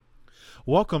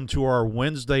Welcome to our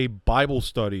Wednesday Bible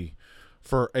study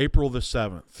for April the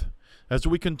 7th. As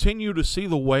we continue to see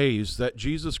the ways that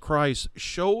Jesus Christ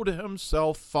showed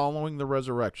himself following the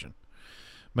resurrection,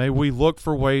 may we look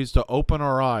for ways to open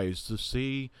our eyes to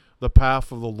see the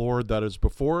path of the Lord that is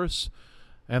before us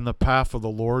and the path of the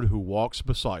Lord who walks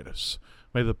beside us.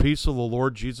 May the peace of the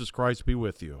Lord Jesus Christ be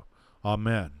with you.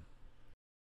 Amen.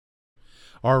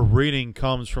 Our reading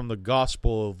comes from the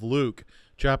Gospel of Luke,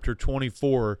 chapter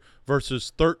 24,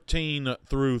 verses 13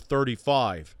 through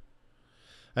 35.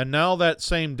 And now that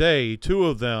same day, two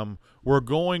of them were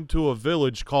going to a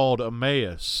village called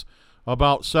Emmaus,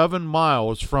 about 7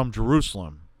 miles from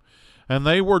Jerusalem. And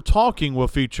they were talking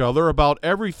with each other about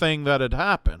everything that had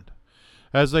happened.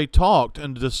 As they talked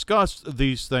and discussed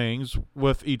these things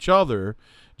with each other,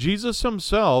 Jesus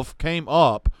himself came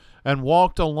up and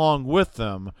walked along with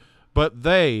them, but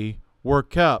they were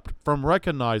kept from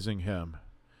recognizing him.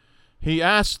 He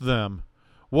asked them,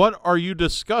 "What are you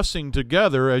discussing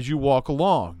together as you walk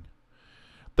along?"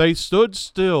 They stood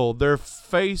still, their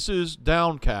faces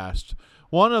downcast.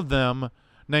 One of them,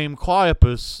 named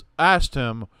Cleopas, asked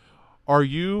him, "Are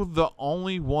you the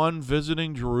only one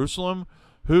visiting Jerusalem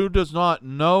who does not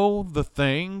know the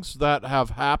things that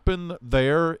have happened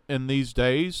there in these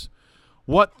days?"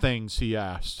 "What things?" he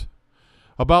asked.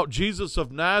 "About Jesus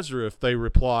of Nazareth," they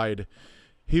replied.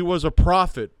 "He was a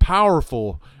prophet,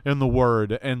 powerful in the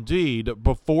word and deed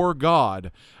before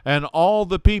God and all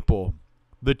the people.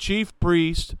 The chief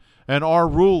priests and our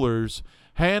rulers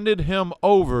handed him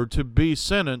over to be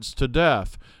sentenced to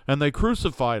death, and they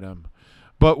crucified him.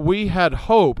 But we had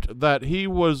hoped that he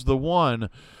was the one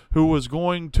who was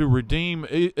going to redeem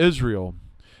Israel.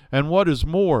 And what is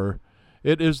more,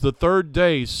 it is the third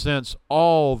day since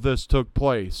all this took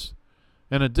place.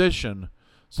 In addition,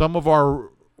 some of our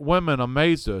women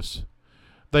amazed us.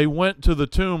 They went to the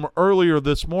tomb earlier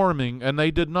this morning, and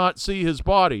they did not see his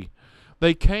body.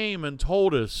 They came and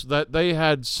told us that they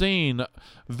had seen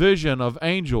vision of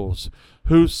angels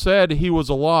who said he was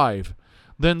alive.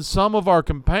 Then some of our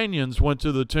companions went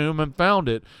to the tomb and found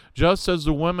it, just as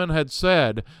the women had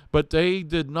said, but they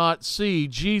did not see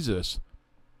Jesus."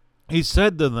 He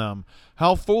said to them,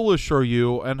 "How foolish are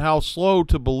you, and how slow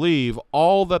to believe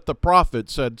all that the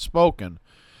prophets had spoken.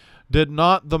 Did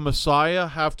not the Messiah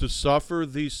have to suffer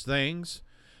these things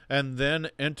and then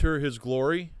enter his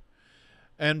glory?"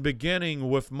 And beginning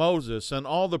with Moses and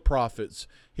all the prophets,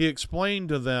 he explained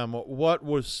to them what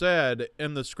was said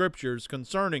in the scriptures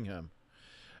concerning him.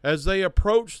 As they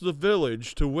approached the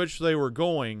village to which they were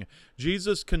going,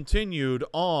 Jesus continued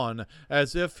on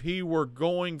as if he were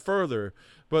going further,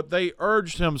 but they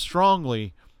urged him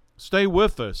strongly, "Stay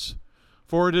with us,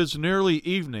 for it is nearly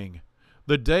evening.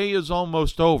 The day is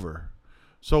almost over."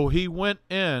 So he went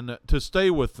in to stay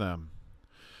with them.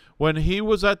 When he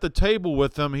was at the table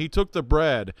with them, he took the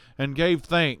bread and gave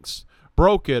thanks,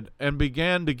 broke it, and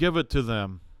began to give it to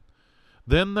them.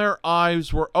 Then their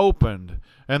eyes were opened,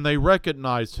 and they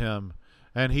recognized him,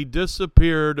 and he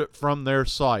disappeared from their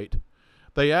sight.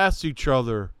 They asked each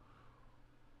other,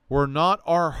 "Were not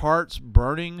our hearts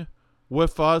burning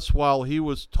with us while he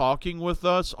was talking with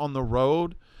us on the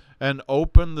road and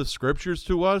opened the scriptures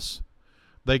to us?"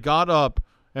 They got up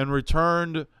and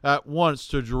returned at once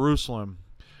to Jerusalem.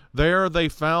 There they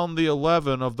found the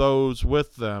 11 of those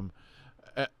with them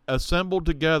assembled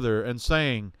together and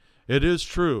saying, "It is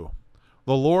true,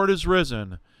 the Lord is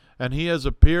risen, and he has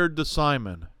appeared to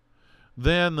Simon."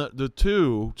 Then the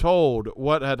two told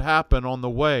what had happened on the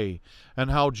way and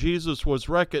how Jesus was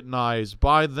recognized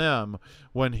by them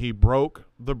when he broke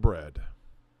the bread.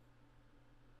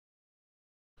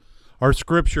 Our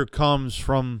scripture comes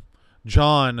from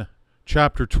John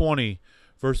chapter 20,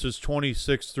 verses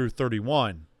 26 through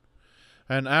 31.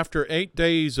 "And after 8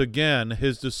 days again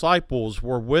his disciples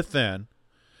were within,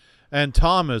 and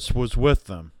Thomas was with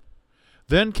them.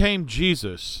 Then came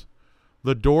Jesus,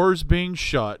 the doors being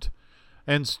shut,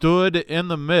 and stood in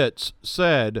the midst,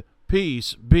 said,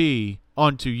 Peace be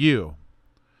unto you.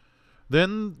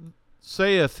 Then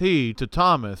saith he to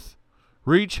Thomas,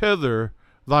 Reach hither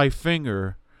thy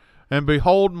finger, and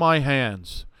behold my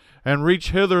hands, and reach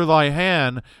hither thy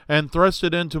hand, and thrust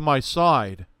it into my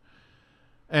side,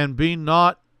 and be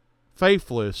not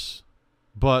faithless,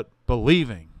 but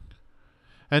believing.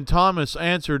 And Thomas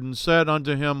answered and said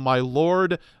unto him, My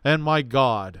Lord and my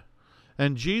God.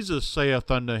 And Jesus saith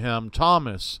unto him,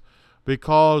 Thomas,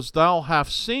 because thou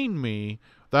hast seen me,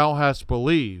 thou hast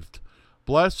believed.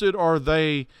 Blessed are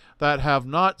they that have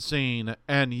not seen,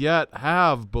 and yet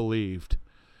have believed.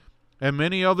 And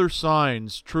many other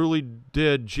signs truly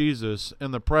did Jesus in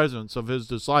the presence of his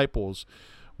disciples,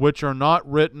 which are not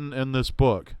written in this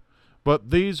book.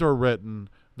 But these are written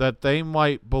that they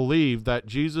might believe that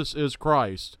Jesus is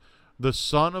Christ, the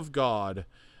Son of God,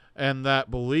 and that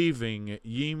believing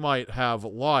ye might have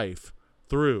life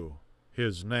through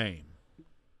his name.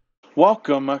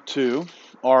 Welcome to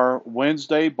our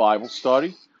Wednesday Bible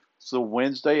study. It's the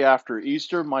Wednesday after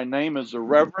Easter. My name is the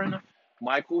Reverend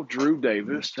Michael Drew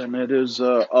Davis, and it is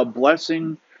a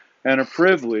blessing and a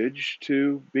privilege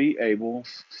to be able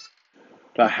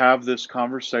to have this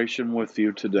conversation with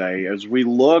you today as we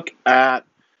look at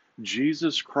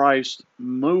Jesus Christ's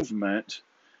movement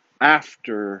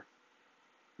after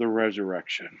the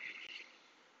resurrection.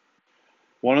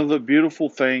 One of the beautiful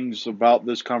things about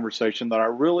this conversation that I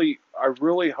really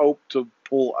hope to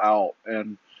pull out,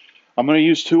 and I'm going to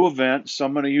use two events.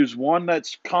 I'm going to use one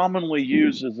that's commonly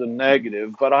used as a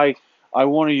negative, but I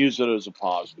want to use it as a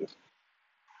positive.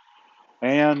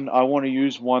 And I want to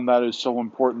use one that is so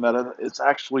important that it's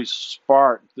actually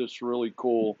sparked this really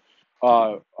cool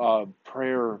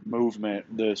prayer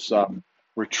movement, this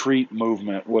retreat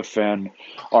movement within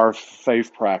our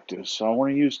faith practice. So I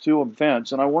want to use two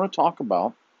events, and I want to talk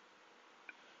about,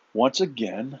 once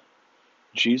again,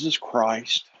 Jesus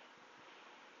Christ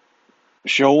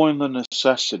showing the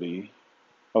necessity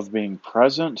of being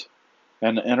present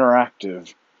and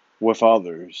interactive with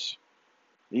others,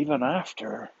 even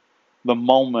after the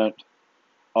moment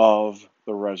of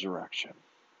the resurrection.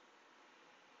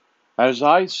 As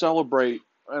I celebrate,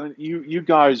 and you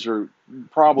guys are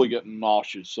probably getting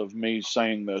nauseous of me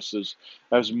saying this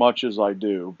as much as I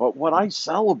do, but what I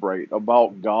celebrate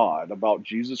about God, about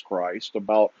Jesus Christ,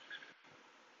 about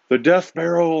the death,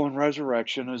 burial, and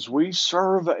resurrection is we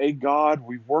serve a God,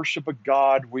 we worship a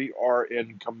God, we are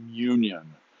in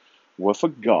communion with a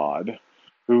God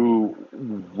who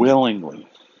willingly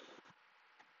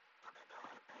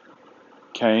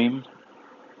came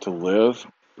to live,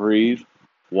 breathe,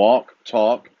 walk,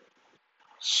 talk,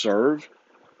 serve,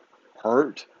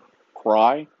 hurt,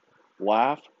 cry,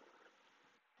 laugh,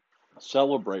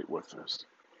 celebrate with us.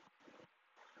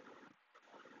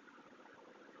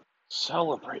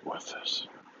 Celebrate with us.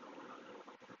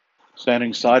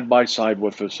 Standing side by side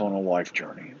with us on a life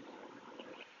journey.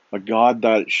 A God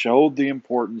that showed the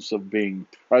importance of being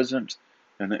present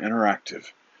and interactive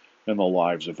in the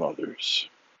lives of others.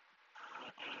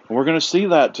 And we're going to see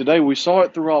that today. We saw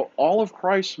it throughout all of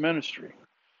Christ's ministry,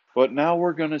 but now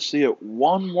we're going to see it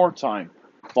one more time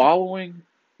following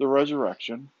the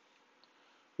resurrection.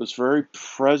 This very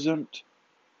present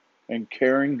and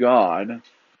caring God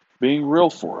being real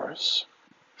for us.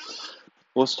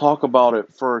 Let's talk about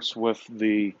it first with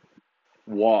the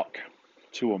walk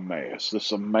to Emmaus,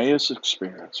 this Emmaus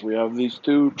experience. We have these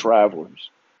two travelers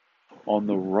on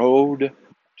the road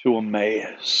to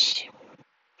Emmaus.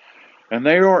 And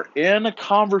they are in a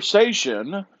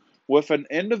conversation with an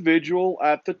individual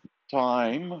at the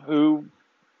time who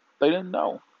they didn't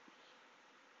know.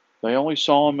 They only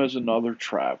saw him as another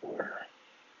traveler.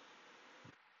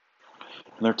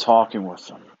 And they're talking with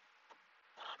them.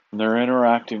 And they're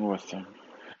interacting with them.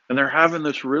 And they're having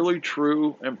this really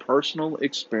true and personal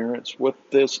experience with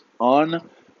this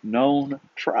unknown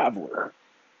traveler.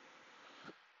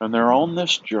 And they're on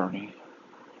this journey.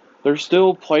 There's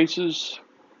still places,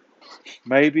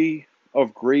 maybe,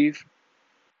 of grief.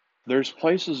 There's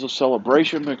places of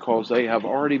celebration because they have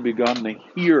already begun to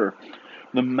hear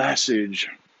the message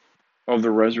of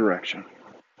the resurrection.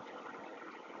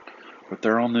 But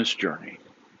they're on this journey.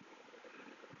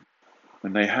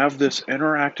 And they have this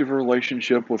interactive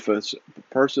relationship with this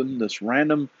person, this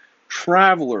random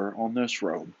traveler on this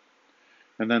road.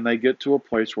 And then they get to a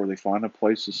place where they find a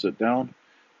place to sit down,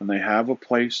 and they have a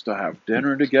place to have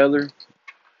dinner together.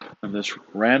 And this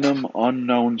random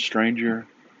unknown stranger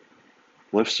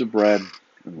lifts the bread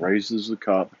and raises the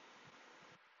cup,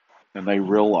 and they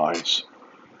realize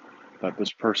that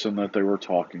this person that they were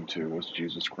talking to was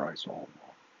Jesus Christ all along.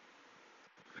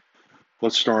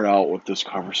 Let's start out with this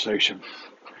conversation.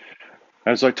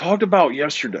 As I talked about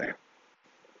yesterday,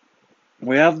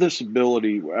 we have this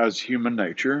ability as human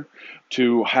nature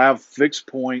to have fixed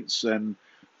points and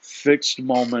fixed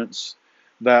moments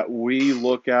that we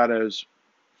look at as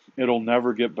it'll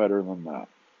never get better than that.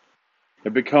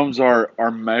 It becomes our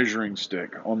measuring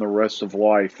stick on the rest of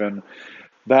life, and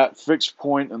that fixed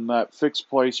point and that fixed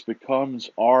place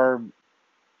becomes our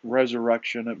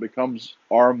resurrection. It becomes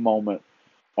our moment,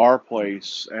 our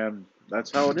place, and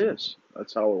that's how it is.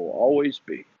 That's how it will always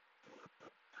be.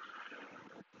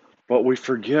 But we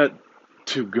forget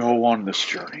to go on this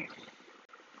journey.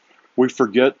 We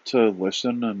forget to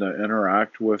listen and to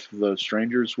interact with the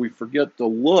strangers. We forget to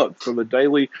look for the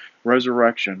daily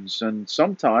resurrections. And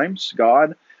sometimes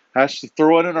God has to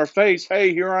throw it in our face.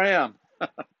 Hey, here I am.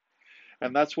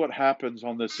 And that's what happens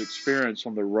on this experience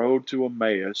on the road to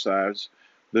Emmaus, as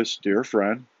this dear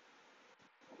friend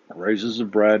raises the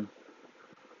bread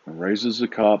and raises the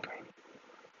cup,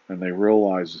 and they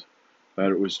realize that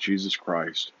it was Jesus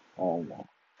Christ all along.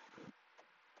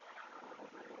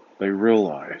 They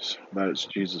realize that it's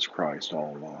Jesus Christ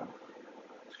all along.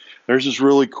 There's this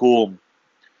really cool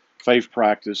faith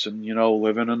practice, and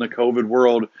living in the COVID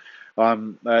world,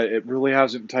 it really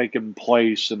hasn't taken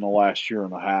place in the last year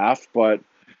and a half, but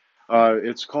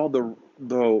it's called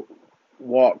the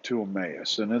Walk to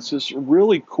Emmaus, and it's this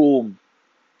really cool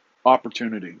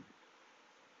opportunity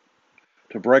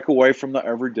to break away from the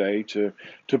everyday, to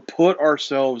put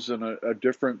ourselves in a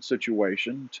different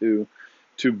situation, to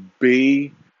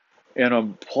be in a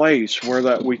place where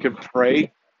that we can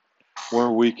pray,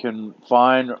 where we can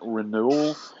find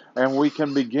renewal, and we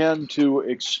can begin to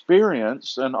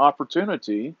experience an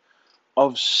opportunity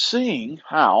of seeing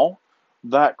how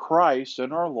that Christ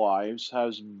in our lives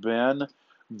has been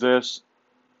this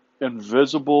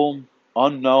invisible,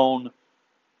 unknown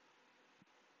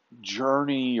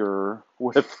journeyer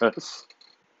with us.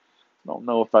 I don't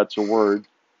know if that's a word.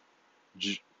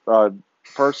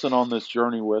 Person on this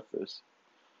journey with us.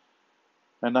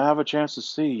 And to have a chance to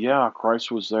see, yeah,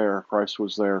 Christ was there, Christ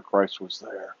was there, Christ was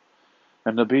there.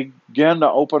 And to begin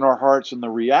to open our hearts in the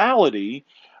reality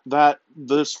that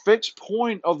this fixed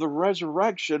point of the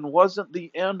resurrection wasn't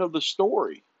the end of the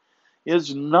story,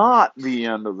 is not the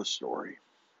end of the story.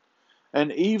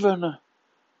 And even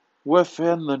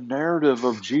within the narrative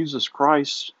of Jesus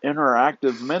Christ's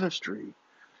interactive ministry,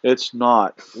 it's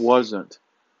not, wasn't,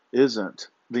 isn't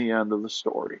the end of the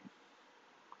story.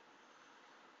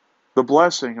 The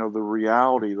blessing of the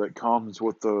reality that comes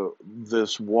with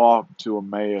this walk to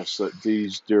Emmaus that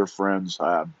these dear friends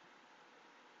had,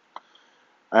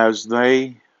 as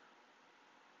they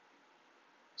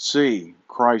see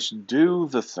Christ do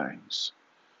the things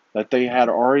that they had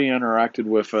already interacted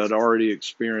with, had already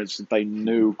experienced, that they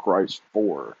knew Christ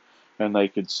for, and they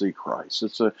could see Christ.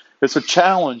 It's a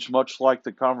challenge, much like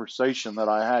the conversation that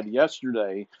I had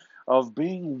yesterday, of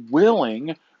being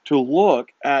willing to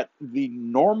look at the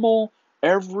normal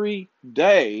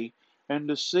everyday and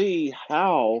to see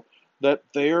how that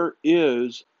there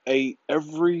is a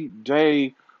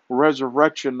everyday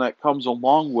resurrection that comes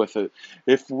along with it.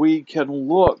 If we can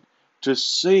look to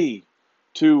see,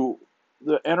 to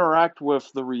interact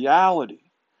with the reality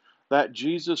that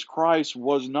Jesus Christ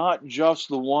was not just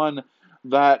the one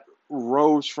that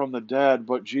rose from the dead,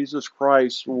 but Jesus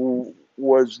Christ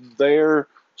was there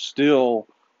still,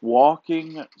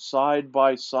 walking side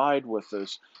by side with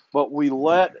us. But we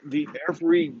let the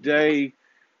everyday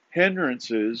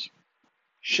hindrances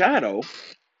shadow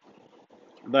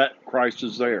that Christ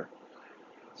is there.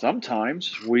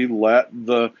 Sometimes we let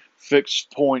the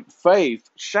fixed point faith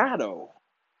shadow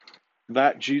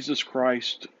that Jesus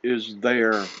Christ is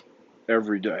there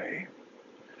every day.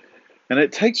 And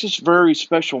it takes this very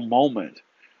special moment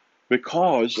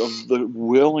because of the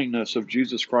willingness of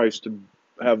Jesus Christ to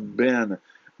have been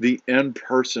the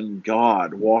in-person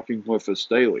God walking with us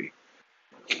daily,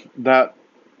 that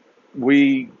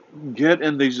we get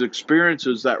in these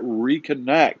experiences that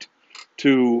reconnect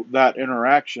to that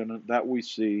interaction, that we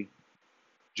see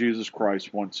Jesus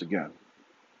Christ once again.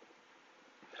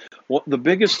 Well, the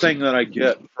biggest thing that I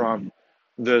get from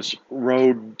this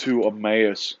road to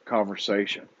Emmaus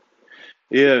conversation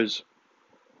is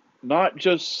not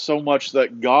just so much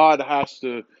that God has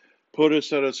to put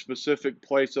us at a specific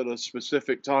place at a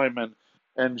specific time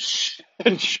and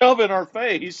shove in our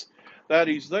face that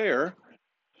He's there,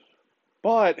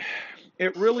 but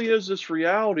it really is this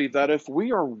reality that if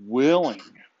we are willing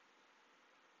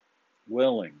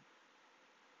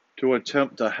to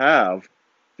attempt to have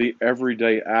the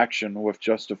everyday action with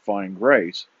justifying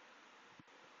grace,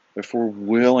 if we're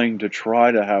willing to try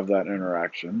to have that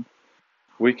interaction,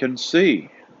 we can see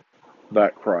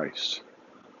that Christ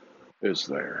is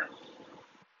there.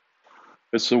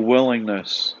 It's the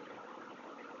willingness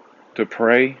to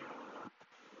pray,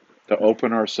 to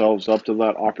open ourselves up to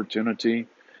that opportunity,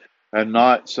 and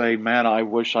not say, man, I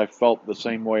wish I felt the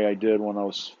same way I did when I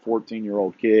was a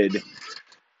 14-year-old kid,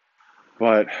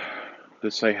 but to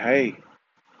say, hey,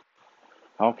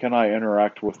 how can I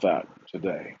interact with that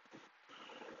today?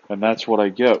 And that's what I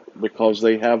get, because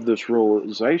they have this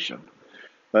realization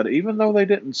that even though they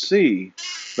didn't see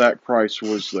that Christ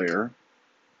was there,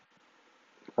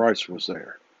 Christ was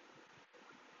there.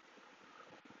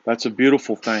 That's a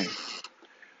beautiful thing.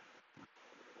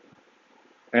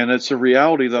 And it's a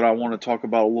reality that I want to talk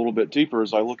about a little bit deeper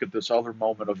as I look at this other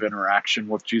moment of interaction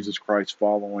with Jesus Christ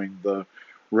following the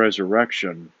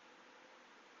resurrection.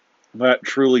 That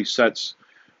truly sets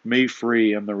me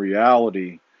free in the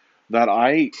reality that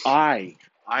I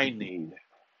need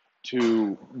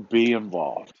to be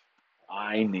involved.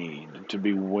 I need to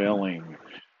be willing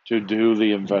to do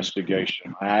the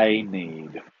investigation. I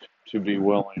need to be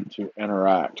willing to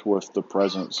interact with the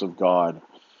presence of God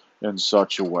in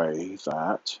such a way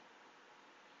that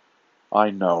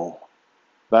I know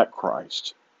that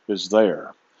Christ is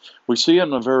there. We see it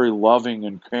in a very loving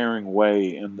and caring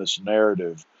way in this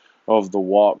narrative of the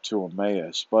walk to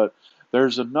Emmaus, but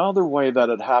there's another way that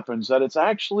it happens that it's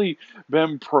actually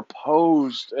been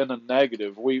proposed in a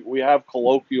negative. We have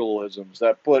colloquialisms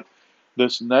that put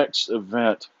this next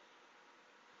event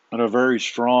in a very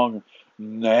strong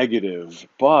negative,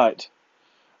 but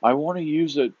I want to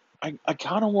use it. I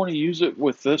kind of want to use it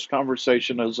with this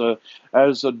conversation as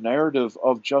a narrative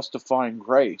of justifying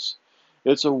grace.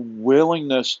 It's a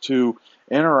willingness to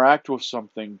interact with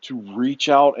something, to reach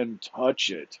out and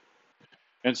touch it,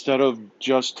 instead of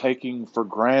just taking for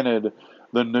granted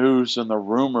the news and the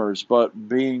rumors, but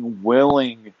being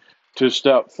willing to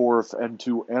step forth and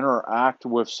to interact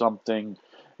with something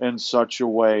in such a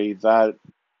way that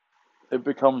it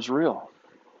becomes real.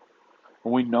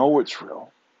 And we know it's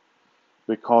real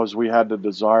because we had the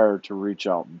desire to reach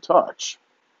out and touch.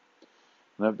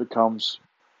 And that becomes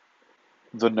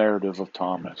the narrative of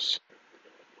Thomas,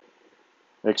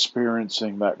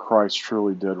 experiencing that Christ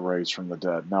truly did raise from the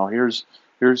dead. Now here's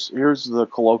the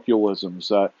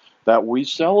colloquialisms that we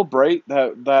celebrate,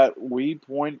 that we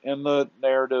point in the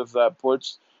narrative that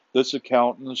puts this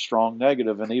account in the strong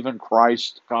negative, and even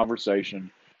Christ's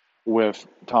conversation with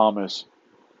Thomas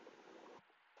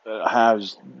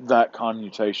has that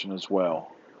connotation as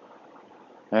well.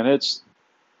 And it's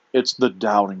the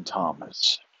doubting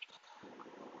Thomas.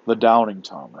 The doubting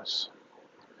Thomas.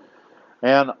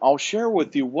 And I'll share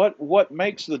with you what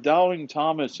makes the doubting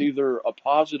Thomas either a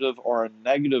positive or a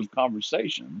negative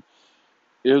conversation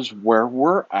is where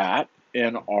we're at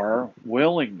in our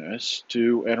willingness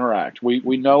to interact.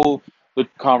 We know the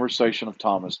conversation of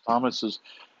Thomas.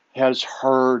 Has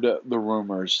heard the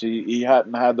rumors. He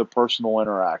hadn't had the personal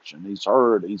interaction. He's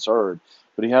heard,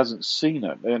 but he hasn't seen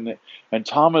it. And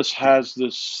Thomas has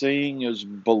this seeing is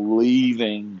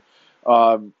believing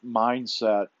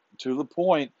mindset to the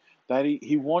point that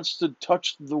he wants to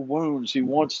touch the wounds. He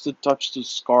wants to touch the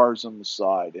scars on the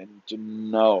side and to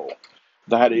know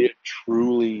that it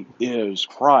truly is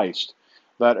Christ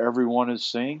that everyone is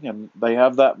seeing. And they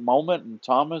have that moment, and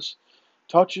Thomas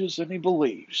touches and he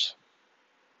believes.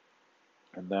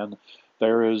 And then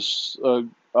there is the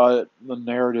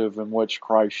narrative in which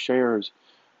Christ shares,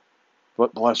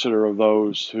 but blessed are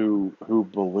those who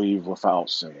believe without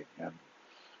seeing,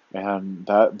 and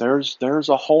that there's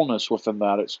a wholeness within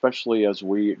that, especially as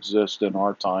we exist in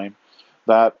our time,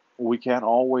 that we can't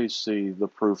always see the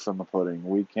proof in the pudding.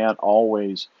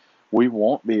 We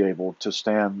won't be able to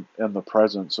stand in the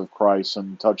presence of Christ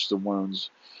and touch the wounds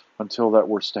until that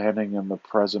we're standing in the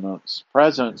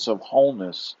presence of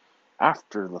wholeness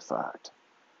after the fact.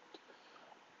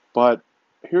 But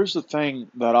here's the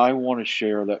thing that I want to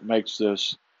share that makes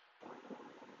this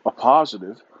a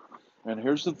positive, and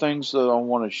here's the things that I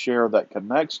want to share that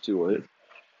connects to it,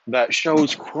 that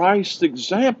shows Christ's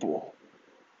example,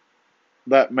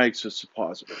 that makes this a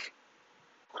positive.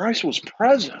 Christ was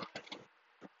present.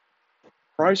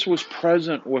 Christ was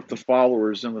present with the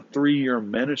followers in the 3-year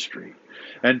ministry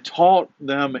and taught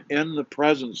them in the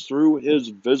presence through his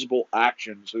visible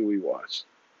actions who he was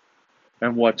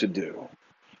and what to do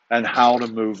and how to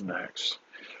move next.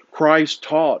 Christ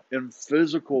taught in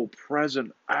physical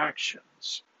present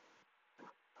actions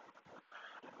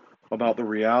about the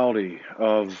reality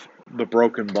of the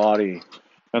broken body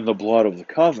and the blood of the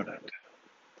covenant.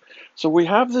 So we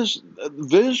have this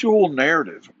visual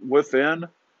narrative within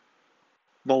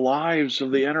the lives of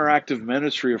the interactive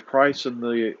ministry of Christ and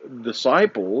the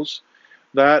disciples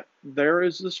that there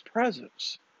is this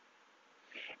presence.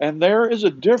 And there is a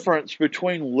difference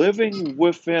between living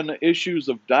within issues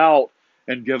of doubt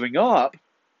and giving up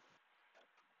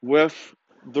with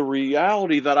the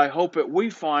reality that I hope that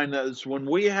we find is when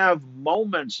we have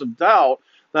moments of doubt,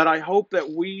 that I hope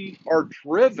that we are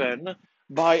driven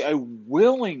by a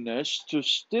willingness to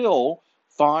still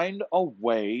find a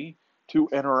way to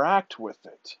interact with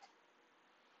it.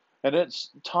 And it's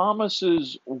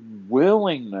Thomas's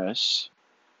willingness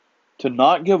to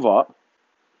not give up,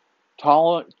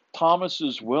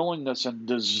 Thomas's willingness and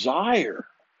desire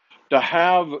to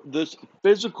have this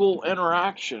physical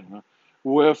interaction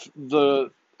with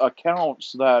the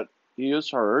accounts that he has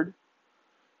heard,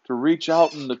 to reach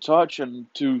out and to touch and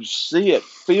to see it,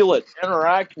 feel it,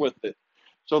 interact with it,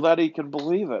 so that he can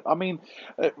believe it. I mean,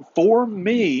 for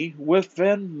me,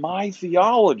 within my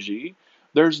theology,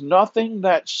 there's nothing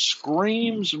that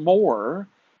screams more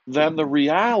than the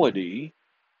reality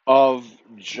of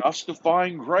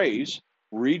justifying grace,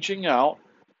 reaching out,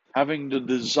 having the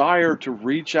desire to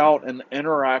reach out and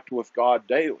interact with God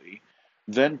daily,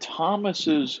 than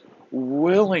Thomas's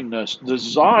willingness,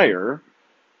 desire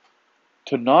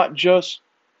to not just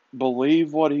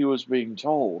believe what he was being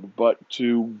told, but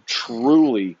to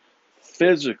truly,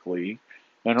 physically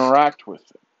interact with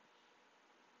it.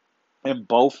 In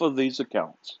both of these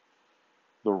accounts,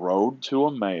 the road to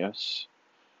Emmaus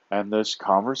and this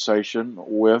conversation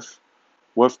with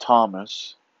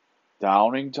Thomas,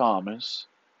 doubting Thomas,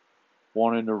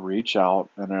 wanting to reach out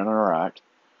and interact,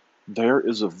 there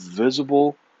is a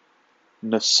visible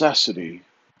necessity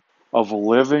of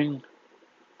living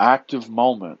active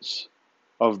moments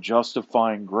of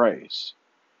justifying grace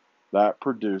that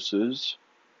produces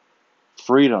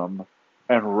freedom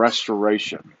and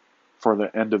restoration for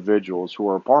the individuals who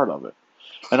are a part of it.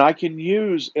 And I can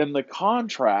use in the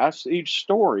contrast each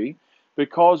story,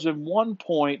 because in one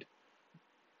point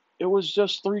it was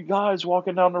just three guys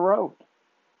walking down the road.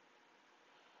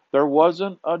 There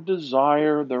wasn't a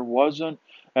desire, there wasn't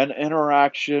an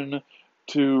interaction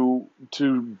to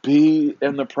be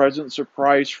in the presence of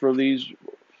Christ for these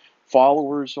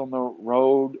followers on the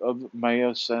road of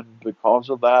Emmaus, and because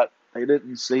of that, they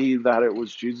didn't see that it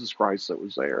was Jesus Christ that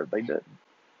was there. They didn't.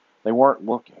 They weren't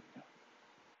looking.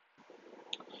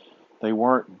 They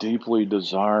weren't deeply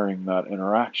desiring that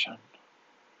interaction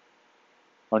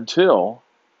until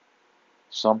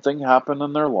something happened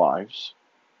in their lives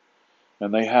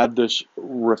and they had this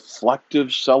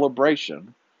reflective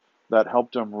celebration that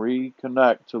helped them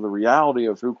reconnect to the reality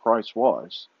of who Christ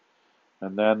was.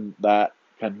 And then that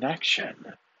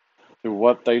connection to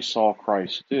what they saw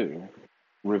Christ do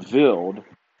revealed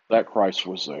that Christ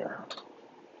was there.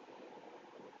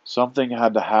 Something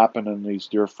had to happen in these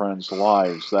dear friends'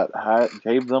 lives that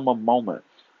gave them a moment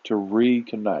to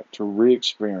reconnect, to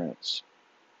re-experience,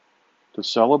 to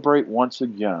celebrate once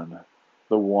again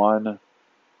the one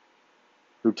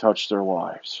who touched their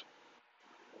lives.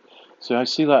 See, I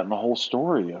see that in the whole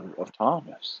story of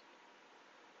Thomas.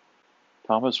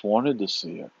 Thomas wanted to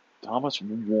see it. Thomas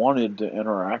wanted to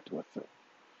interact with it.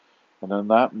 And in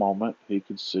that moment, he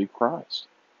could see Christ.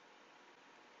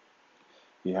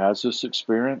 He has this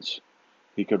experience.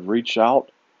 He could reach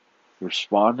out,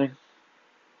 responding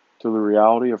to the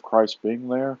reality of Christ being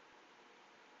there,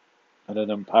 and it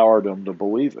empowered him to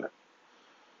believe it.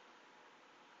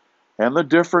 And the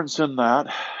difference in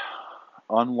that,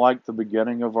 unlike the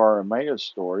beginning of our Emmaus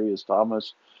story, is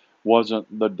Thomas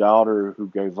wasn't the doubter who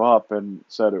gave up and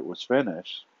said it was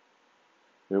finished.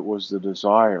 It was the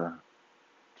desire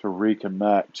to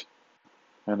reconnect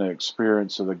and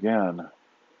experience it again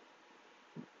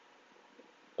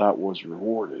that was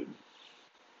rewarded.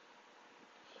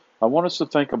 I want us to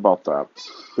think about that,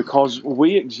 because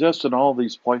we exist in all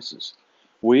these places.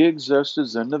 We exist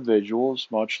as individuals,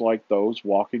 much like those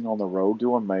walking on the road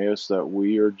to Emmaus, that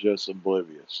we are just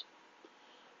oblivious.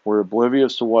 We're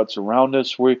oblivious to what's around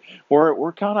us. We're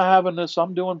kind of having this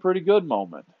 "I'm doing pretty good"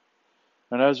 moment.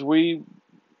 And as we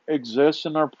exist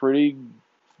in our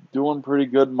doing pretty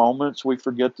good moments, we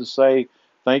forget to say,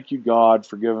 "Thank you, God,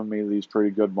 for giving me these pretty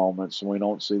good moments," and we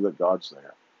don't see that God's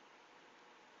there.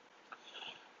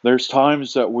 There's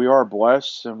times that we are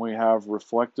blessed and we have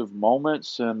reflective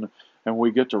moments, and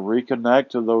we get to reconnect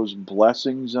to those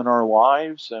blessings in our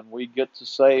lives, and we get to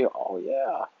say, "Oh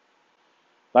yeah,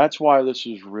 that's why this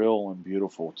is real and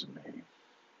beautiful to me."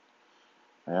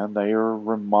 And they are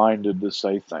reminded to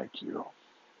say thank you.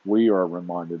 We are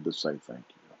reminded to say thank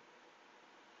you.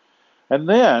 And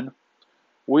then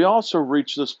we also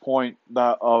reach this point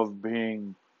of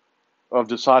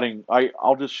deciding,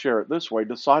 I'll just share it this way,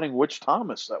 deciding which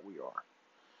Thomas that we are.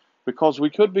 Because we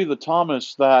could be the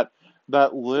Thomas that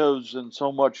lives in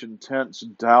so much intense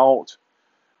doubt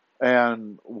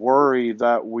and worry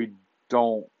that we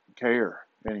don't care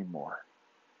anymore.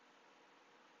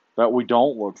 That we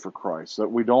don't look for Christ,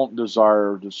 that we don't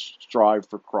desire to strive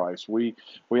for Christ. We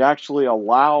actually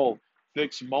allow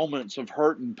fixed moments of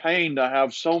hurt and pain to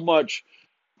have so much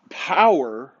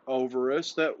power over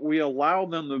us that we allow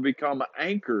them to become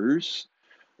anchors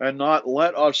and not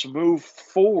let us move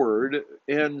forward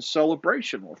in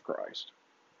celebration with Christ.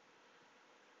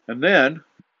 And then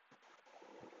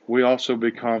we also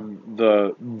become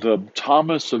the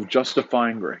Thomas of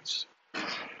justifying grace.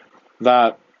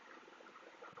 That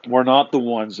we're not the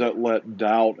ones that let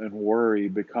doubt and worry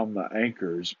become the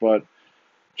anchors, but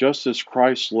just as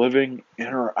Christ's living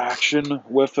interaction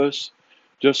with us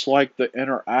Just like the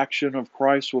interaction of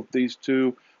Christ with these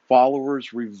two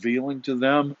followers, revealing to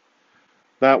them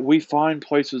that we find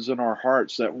places in our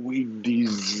hearts that we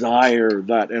desire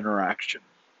that interaction.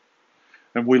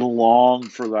 And we long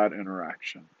for that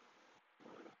interaction.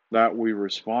 That we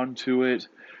respond to it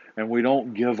and we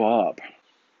don't give up.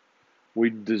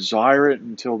 We desire it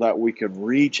until that we can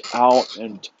reach out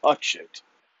and touch it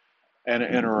and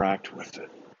interact with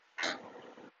it.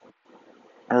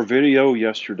 Our video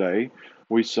yesterday,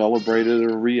 we celebrated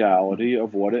a reality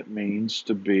of what it means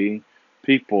to be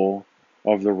people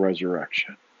of the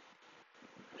resurrection.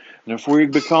 And if we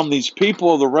become these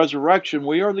people of the resurrection,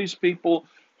 we are these people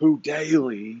who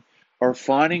daily are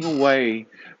finding a way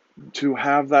to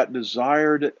have that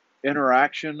desired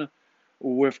interaction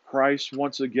with Christ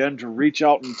once again, to reach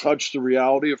out and touch the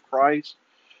reality of Christ,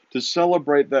 to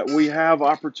celebrate that we have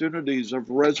opportunities of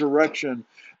resurrection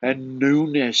and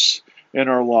newness in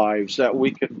our lives, that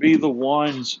we can be the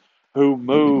ones who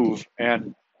move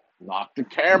and knock the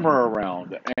camera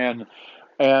around and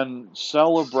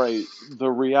celebrate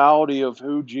the reality of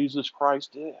who Jesus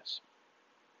Christ is.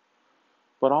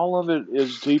 But all of it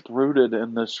is deep rooted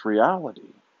in this reality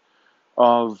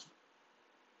of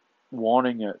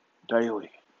wanting it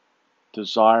daily,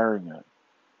 desiring it,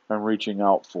 and reaching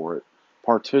out for it,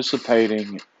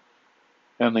 participating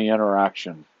in the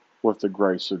interaction with the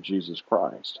grace of Jesus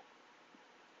Christ.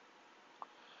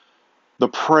 The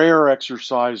prayer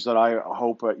exercise that I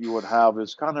hope that you would have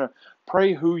is kind of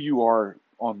pray who you are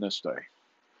on this day.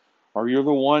 Are you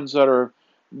the ones that are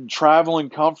traveling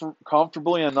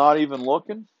comfortably and not even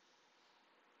looking?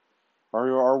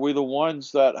 Or are we the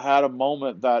ones that had a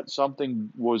moment that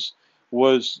something was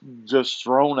just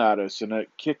thrown at us and it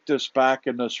kicked us back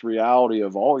in this reality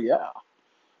of, oh yeah,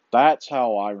 that's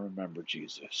how I remember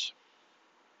Jesus?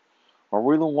 Are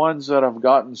we the ones that have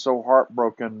gotten so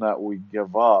heartbroken that we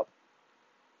give up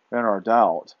in our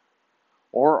doubt?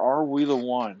 Or are we the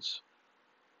ones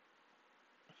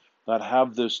that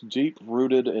have this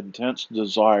deep-rooted, intense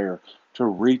desire to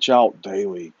reach out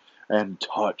daily and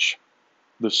touch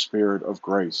the Spirit of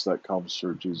grace that comes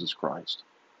through Jesus Christ?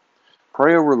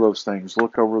 Pray over those things.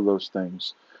 Look over those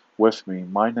things with me.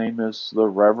 My name is the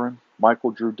Reverend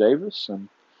Michael Drew Davis, and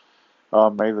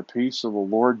may the peace of the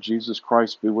Lord Jesus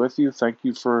Christ be with you. Thank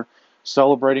you for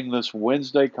celebrating this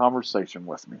Wednesday conversation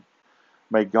with me.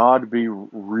 May God be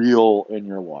real in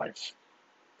your life.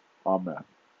 Amen.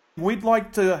 We'd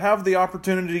like to have the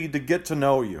opportunity to get to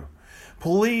know you.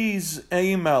 Please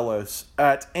email us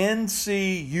at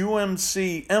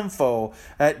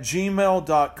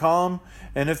ncumcinfo@gmail.com.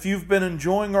 And if you've been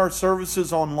enjoying our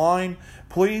services online,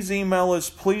 please email us.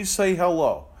 Please say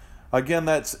hello. Again,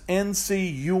 that's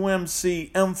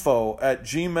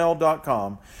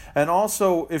ncumcinfo@gmail.com. And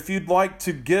also, if you'd like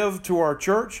to give to our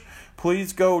church,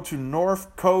 please go to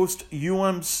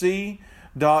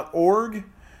northcoastumc.org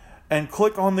and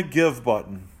click on the Give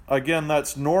button. Again,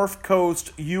 that's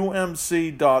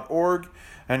northcoastumc.org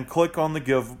and click on the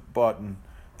Give button.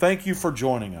 Thank you for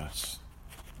joining us.